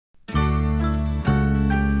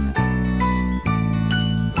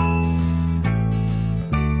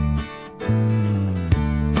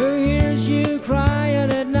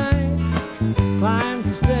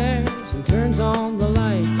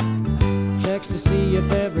to see if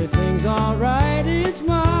everything's alright. It's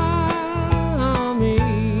Mommy.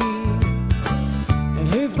 And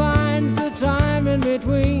who finds the time in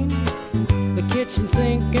between the kitchen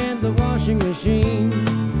sink and the washing machine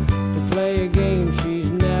to play a game she's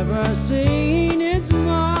never seen? It's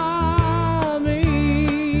Mommy.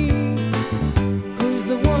 Who's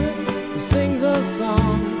the one who sings a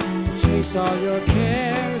song to chase all your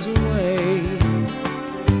cares away?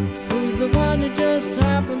 Who's the one who just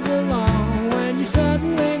happens along when you're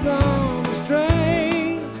suddenly gone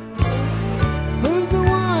astray? Who's the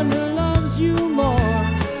one who loves you more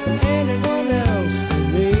than anyone else but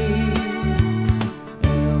me?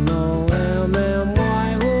 M-O-M-M-Y,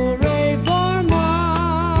 hooray for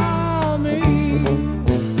Mommy.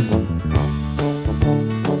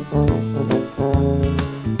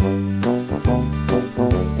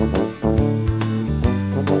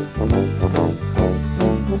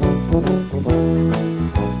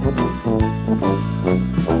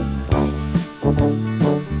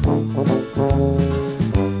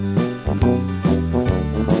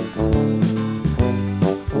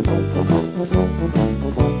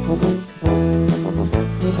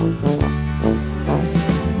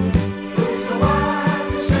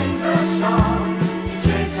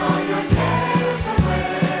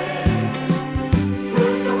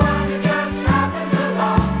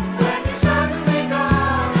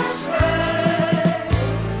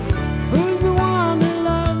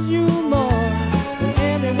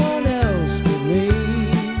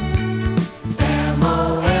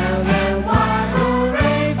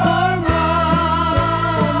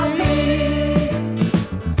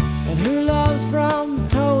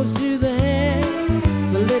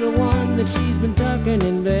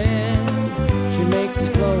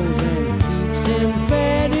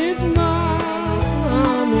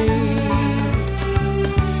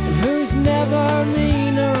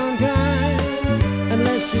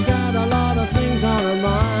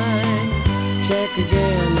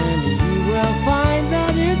 Again, and you will find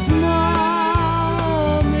that it's Mommy.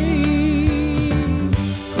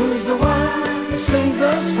 Who's the one that sings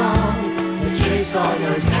a song that chase all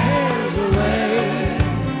your cares away?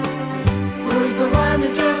 Who's the one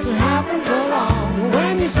that just happens along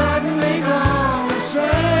when you suddenly